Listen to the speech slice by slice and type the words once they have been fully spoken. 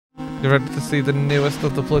You ready to see the newest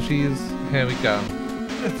of the plushies? Here we go.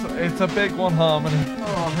 It's a big one, Harmony.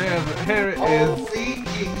 Oh, here it is.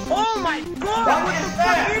 Oh my god! What the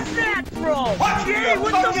fuck is that, bro? Jay,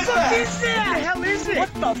 what the fuck is that? What the hell is it?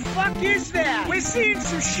 What the fuck is that? We're seeing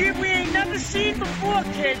some shit we ain't never seen before,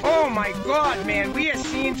 kid. Oh my god, man, we are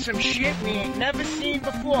seeing some shit we ain't never seen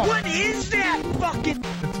before. What is that fucking?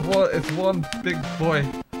 It's one big boy.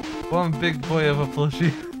 One big boy of a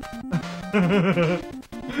plushie.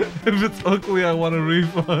 If it's ugly, I want a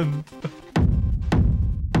refund.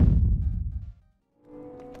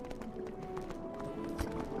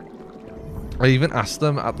 I even asked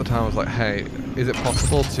them at the time, I was like, hey, is it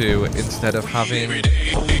possible to, instead of having...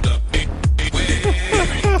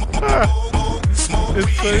 It's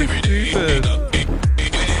so stupid.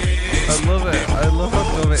 I love it. I love how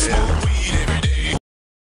dumb it is.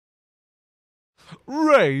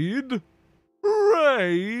 Raid?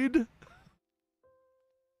 Raid?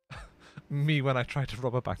 Me when I try to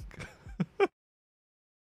rob a bank.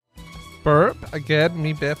 Burp? Again,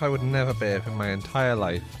 me burp? I would never burp in my entire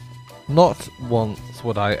life. Not once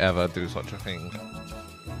would I ever do such a thing.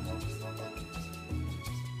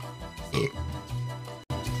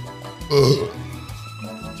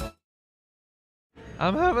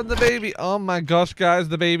 I'm having the baby. Oh my gosh, guys,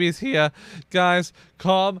 the baby's here. Guys,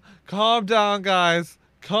 calm down, guys.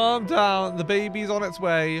 Calm down. The baby's on its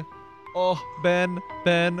way. Oh, Ben,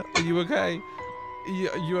 are you okay?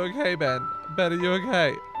 Are you okay, Ben? Ben, are you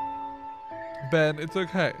okay? Ben, it's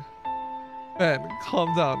okay. Ben,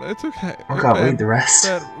 calm down. It's okay. I can't Ben, read the rest.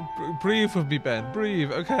 Ben, breathe with me, Ben.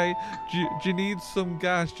 Breathe, okay? Do you need some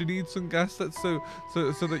gas? Do you need some gas so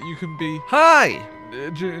that you can be? Hi.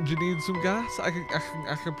 Do you need some gas? I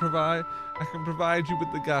can provide you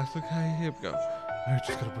with the gas. Okay, here we go. I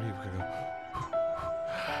just gotta breathe. We're gonna go.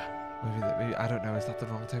 Maybe I don't know. Is that the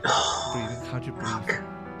wrong type of breathing? How'd you breathe?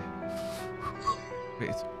 Wait,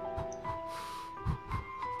 it's...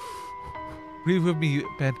 Breathe with me,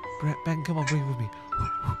 Ben. Ben, come on, breathe with me.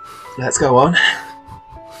 Let's go on.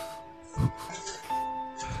 Oh,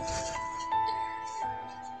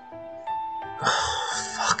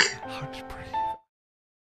 fuck. How'd you breathe?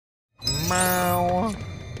 Meow.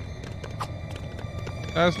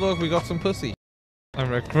 Guys, look, we got some pussy. I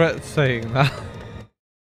regret saying that.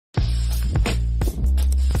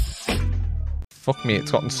 Fuck me, it's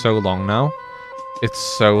gotten so long now. It's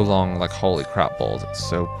so long, like holy crap balls, it's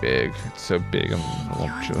so big. It's so big and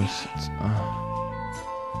voluptuous. It's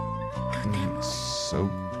so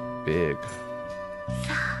big.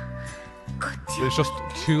 It's just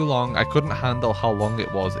too long. I couldn't handle how long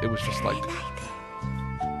it was. It was just like...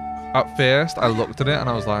 At first, I looked at it and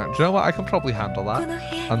I was like, do you know what, I can probably handle that.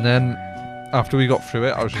 And then, after we got through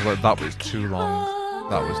it, I was just like, that was too long.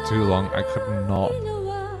 That was too long. I could not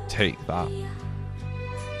take that.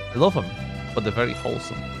 I love them. But they're very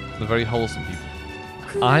wholesome. They're very wholesome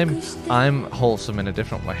people. I'm wholesome in a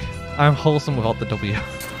different way. I'm wholesome without the W.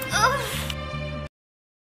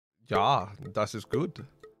 Yeah, that is good.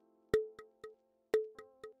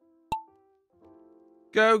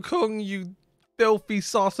 Go Kung, you filthy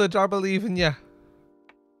sausage, I believe in you.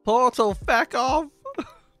 Portal, feck off.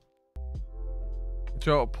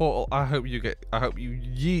 Joe, Portal, I hope you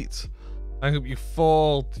yeet. I hope you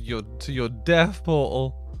fall to your death,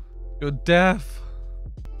 Portal. You're deaf.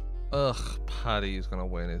 Ugh, Paddy's gonna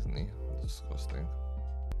win, isn't he? Disgusting.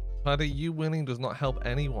 Paddy, you winning does not help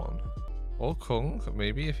anyone. Or Kung,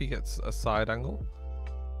 maybe if he gets a side angle.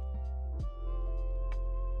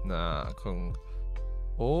 Nah, Kung.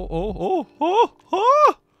 Oh.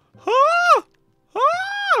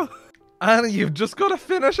 Anna, you've just got to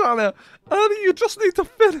finish, Anna. Anna, you just need to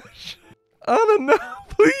finish. Anna, no,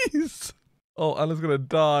 please. Oh, Anna's gonna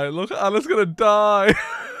die. Look, Anna's gonna die.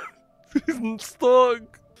 She's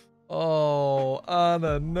stuck. Oh,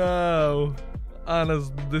 Anna, no.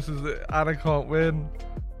 This is it. Anna can't win.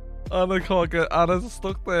 Anna can't get, Anna's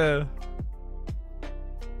stuck there.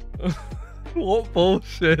 What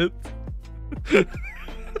bullshit.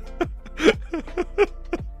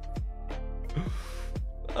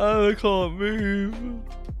 Anna can't move.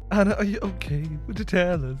 Anna, are you okay? Would you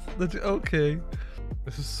tell us that you're okay?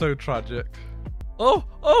 This is so tragic. Oh,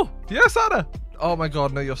 yes, Anna. Oh my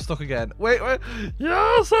god, no, you're stuck again. Wait.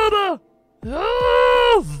 Yes, Anna!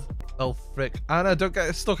 Yes! Oh, frick. Anna, don't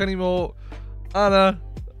get stuck anymore. Anna,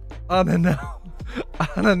 no.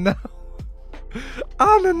 Anna, no.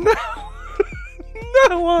 Anna, no.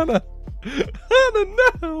 No, Anna. Anna,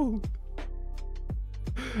 no.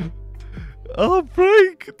 Oh,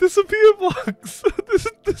 break. Disappear box.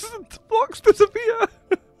 This box disappear.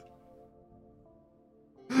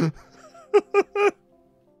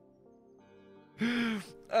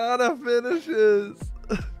 Anna finishes.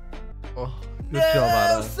 Oh, good job,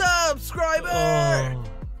 Anna. Subscriber! Oh.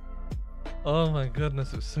 Oh my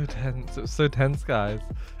goodness, it was so tense. It was so tense, guys.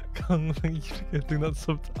 Thank you for giving that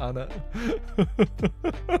sub to Anna.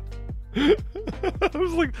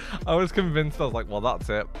 I was convinced. I was like, well, that's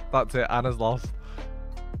it. That's it. Anna's lost.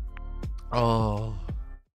 Oh.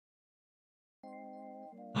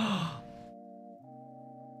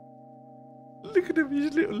 Look at him,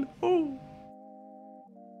 he's little. Oh.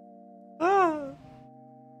 Ah.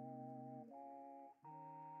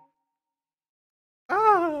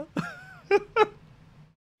 Ah.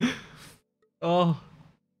 Oh.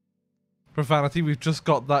 Profanity, we've just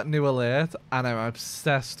got that new alert and I'm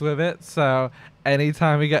obsessed with it. So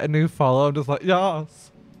anytime we get a new follow, I'm just like,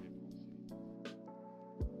 yes.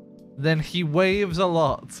 Then he waves a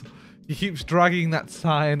lot. He keeps dragging that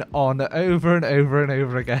sign on over and over and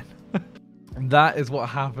over again. And that is what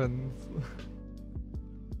happens.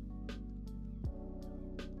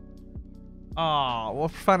 Ah, well,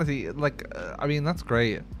 Profanity, like, I mean, that's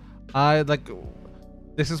great.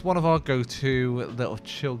 This is one of our go-to little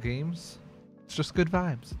chill games. It's just good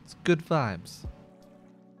vibes. It's good vibes.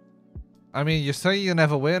 I mean, you say you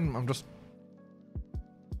never win. I'm just...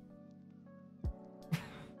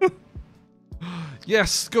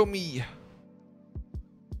 Yes, go me.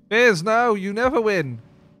 Fizz, no, you never win.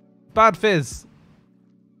 Bad Fizz.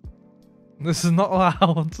 This is not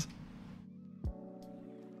allowed.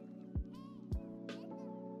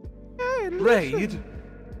 Hey, Raid?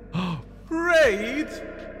 Raid?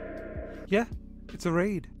 Yeah, it's a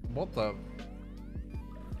raid. What the?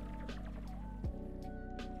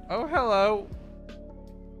 Oh, hello.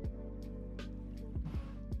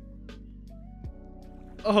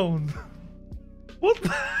 Oh, no. What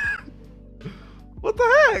the? What the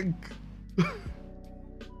heck?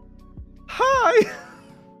 Hi.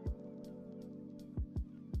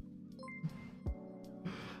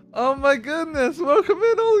 Oh my goodness, welcome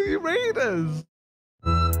in all you raiders.